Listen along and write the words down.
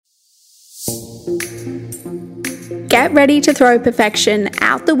Get ready to throw perfection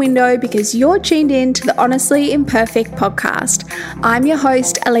out the window because you're tuned in to the Honestly Imperfect podcast. I'm your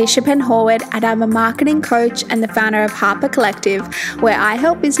host, Alicia Penn-Horwood, and I'm a marketing coach and the founder of Harper Collective, where I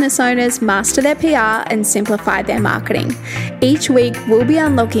help business owners master their PR and simplify their marketing. Each week, we'll be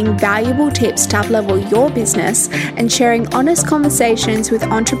unlocking valuable tips to up-level your business and sharing honest conversations with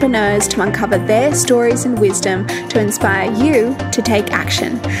entrepreneurs to uncover their stories and wisdom to inspire you to take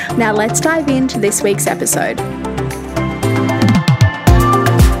action. Now let's dive into this week's episode.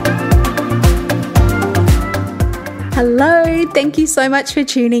 Hello, thank you so much for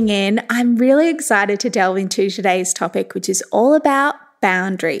tuning in. I'm really excited to delve into today's topic, which is all about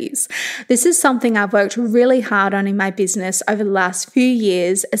boundaries. This is something I've worked really hard on in my business over the last few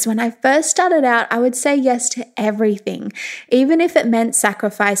years, as when I first started out, I would say yes to everything, even if it meant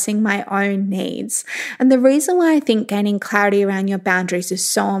sacrificing my own needs. And the reason why I think gaining clarity around your boundaries is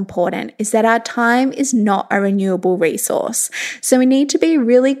so important is that our time is not a renewable resource. So we need to be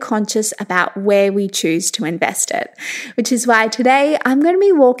really conscious about where we choose to invest it, which is why today I'm going to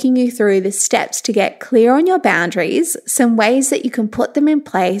be walking you through the steps to get clear on your boundaries, some ways that you can put them in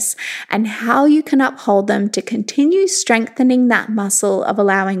place, and how you can uphold them to continue strengthening that muscle of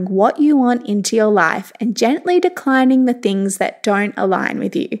allowing what you want into your life and gently declining the things that don't align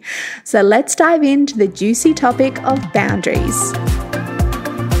with you. So let's dive into the juicy topic of boundaries.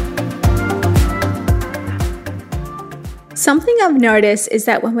 Something I've noticed is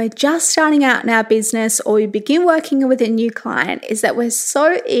that when we're just starting out in our business or we begin working with a new client is that we're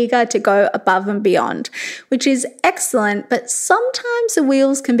so eager to go above and beyond, which is excellent, but sometimes the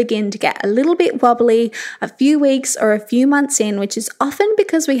wheels can begin to get a little bit wobbly a few weeks or a few months in, which is often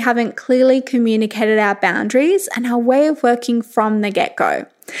because we haven't clearly communicated our boundaries and our way of working from the get-go.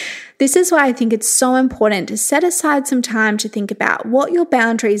 This is why I think it's so important to set aside some time to think about what your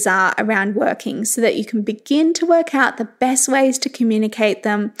boundaries are around working so that you can begin to work out the best ways to communicate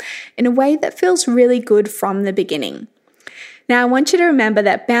them in a way that feels really good from the beginning. Now, I want you to remember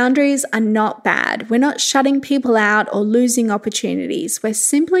that boundaries are not bad. We're not shutting people out or losing opportunities. We're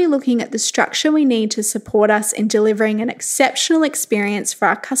simply looking at the structure we need to support us in delivering an exceptional experience for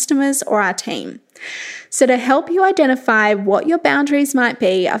our customers or our team. So to help you identify what your boundaries might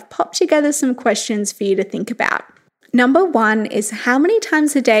be, I've popped together some questions for you to think about. Number one is, how many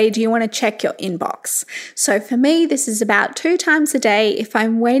times a day do you want to check your inbox? So for me, this is about 2 times a day. If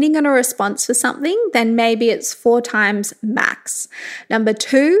I'm waiting on a response for something, then maybe it's 4 times max. Number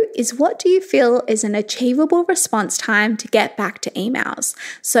 2 is, what do you feel is an achievable response time to get back to emails?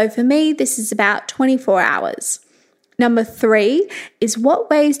 So for me, this is about 24 hours. Number 3 is, what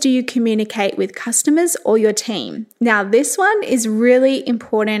ways do you communicate with customers or your team? Now, this one is really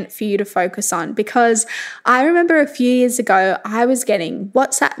important for you to focus on because I remember a few years ago, I was getting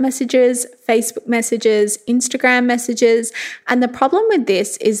WhatsApp messages, Facebook messages, Instagram messages, and the problem with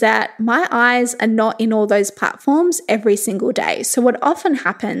this is that my eyes are not in all those platforms every single day. So what often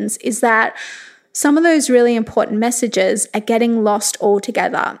happens is that some of those really important messages are getting lost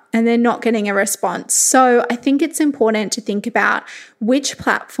altogether and they're not getting a response. So I think it's important to think about which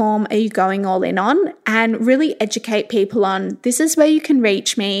platform are you going all in on and really educate people on, this is where you can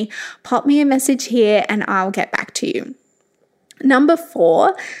reach me, pop me a message here and I'll get back to you. Number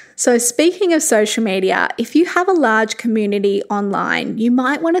 4, so speaking of social media, if you have a large community online, you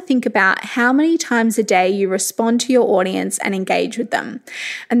might want to think about how many times a day you respond to your audience and engage with them.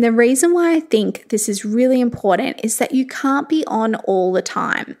 And the reason why I think this is really important is that you can't be on all the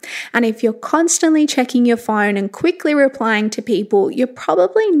time. And if you're constantly checking your phone and quickly replying to people, you're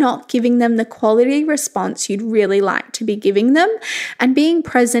probably not giving them the quality response you'd really like to be giving them and being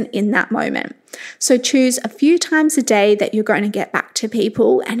present in that moment. So choose a few times a day that you're going to get back to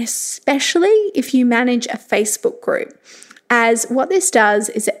people, and especially if you manage a Facebook group, as what this does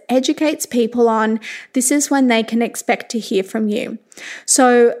is it educates people on this is when they can expect to hear from you.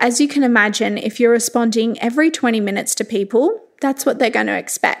 So as you can imagine, if you're responding every 20 minutes to people, that's what they're going to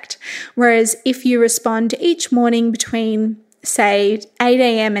expect. Whereas if you respond each morning between, say, 8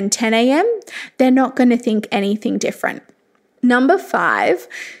 a.m. and 10 a.m., they're not going to think anything different. Number 5,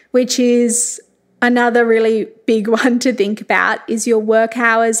 which is another really big one to think about, is your work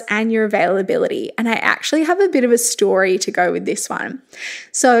hours and your availability. And I actually have a bit of a story to go with this one.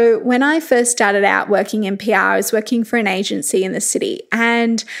 So when I first started out working in PR, I was working for an agency in the city,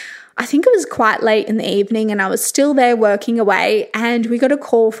 and I think it was quite late in the evening and I was still there working away, and we got a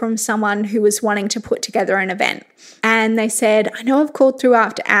call from someone who was wanting to put together an event. And they said, I know I've called through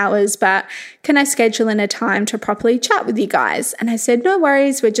after hours, but can I schedule in a time to properly chat with you guys? And I said, no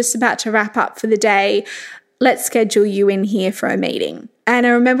worries, we're just about to wrap up for the day. Let's schedule you in here for a meeting. And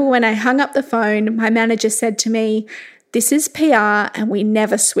I remember when I hung up the phone, my manager said to me, "This is PR and we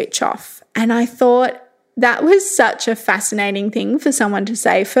never switch off." And I thought that was such a fascinating thing for someone to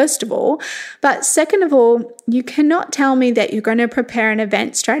say, first of all. But second of all, you cannot tell me that you're going to prepare an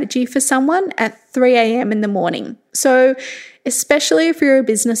event strategy for someone at 3 a.m. in the morning. So especially if you're a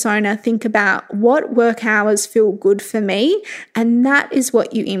business owner, think about what work hours feel good for me, and that is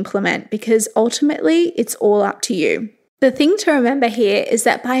what you implement, because ultimately it's all up to you. The thing to remember here is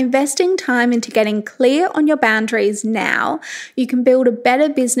that by investing time into getting clear on your boundaries now, you can build a better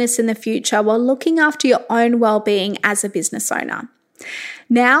business in the future while looking after your own well-being as a business owner.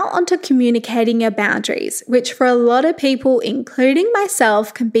 Now onto communicating your boundaries, which for a lot of people, including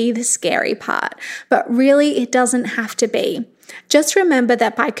myself, can be the scary part, but really it doesn't have to be. Just remember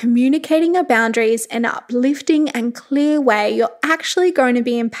that by communicating your boundaries in an uplifting and clear way, you're actually going to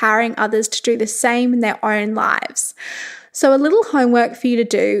be empowering others to do the same in their own lives. So a little homework for you to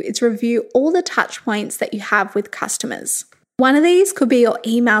do is review all the touch points that you have with customers. One of these could be your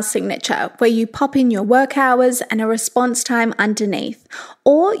email signature, where you pop in your work hours and a response time underneath,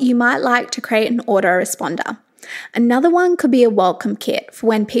 or you might like to create an autoresponder. Another one could be a welcome kit for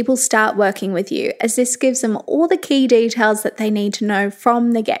when people start working with you, as this gives them all the key details that they need to know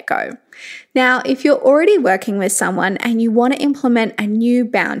from the get-go. Now, if you're already working with someone and you want to implement a new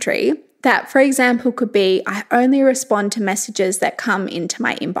boundary, that, for example, could be, I only respond to messages that come into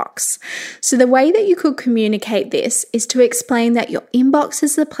my inbox. So the way that you could communicate this is to explain that your inbox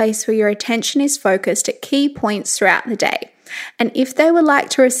is the place where your attention is focused at key points throughout the day. And if they would like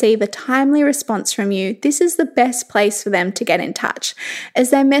to receive a timely response from you, this is the best place for them to get in touch,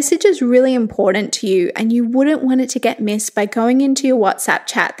 as their message is really important to you and you wouldn't want it to get missed by going into your WhatsApp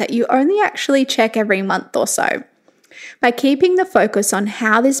chat that you only actually check every month or so. By keeping the focus on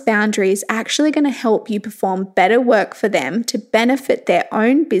how this boundary is actually going to help you perform better work for them to benefit their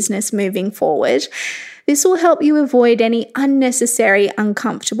own business moving forward, this will help you avoid any unnecessary,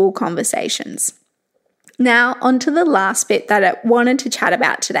 uncomfortable conversations. Now, on to the last bit that I wanted to chat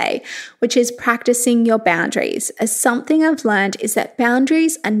about today, which is practicing your boundaries. As something I've learned is that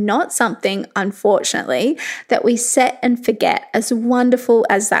boundaries are not something, unfortunately, that we set and forget, as wonderful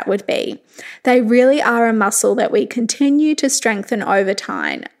as that would be. They really are a muscle that we continue to strengthen over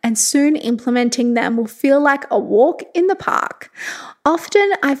time, and soon implementing them will feel like a walk in the park.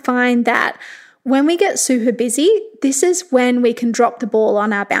 Often I find that when we get super busy, this is when we can drop the ball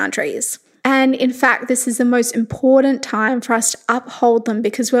on our boundaries. And in fact, this is the most important time for us to uphold them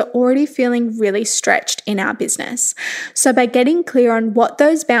because we're already feeling really stretched in our business. So by getting clear on what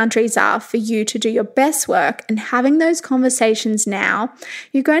those boundaries are for you to do your best work and having those conversations now,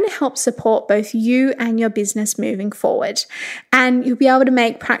 you're going to help support both you and your business moving forward. And you'll be able to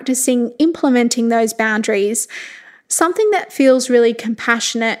make practicing implementing those boundaries something that feels really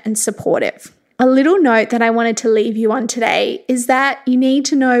compassionate and supportive. A little note that I wanted to leave you on today is that you need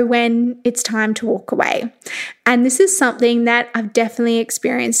to know when it's time to walk away. And this is something that I've definitely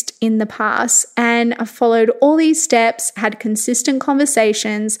experienced in the past, and I've followed all these steps, had consistent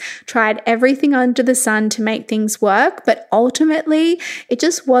conversations, tried everything under the sun to make things work, but ultimately it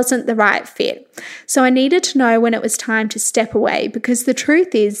just wasn't the right fit. So I needed to know when it was time to step away, because the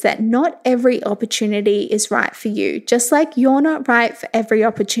truth is that not every opportunity is right for you, just like you're not right for every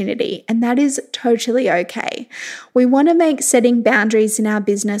opportunity, and that is totally okay. We want to make setting boundaries in our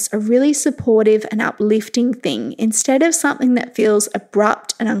business a really supportive and uplifting thing instead of something that feels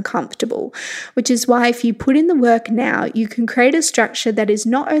abrupt and uncomfortable, which is why if you put in the work now, you can create a structure that is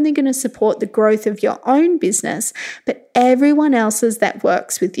not only going to support the growth of your own business, but everyone else's that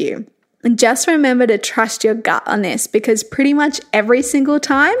works with you. And just remember to trust your gut on this, because pretty much every single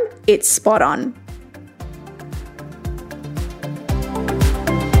time it's spot on.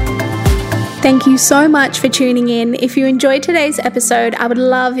 Thank you so much for tuning in. If you enjoyed today's episode, I would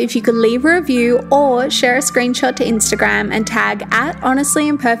love if you could leave a review or share a screenshot to Instagram and tag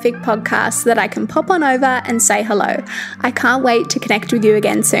 @HonestlyImperfectPodcast so that I can pop on over and say hello. I can't wait to connect with you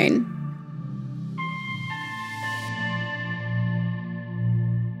again soon.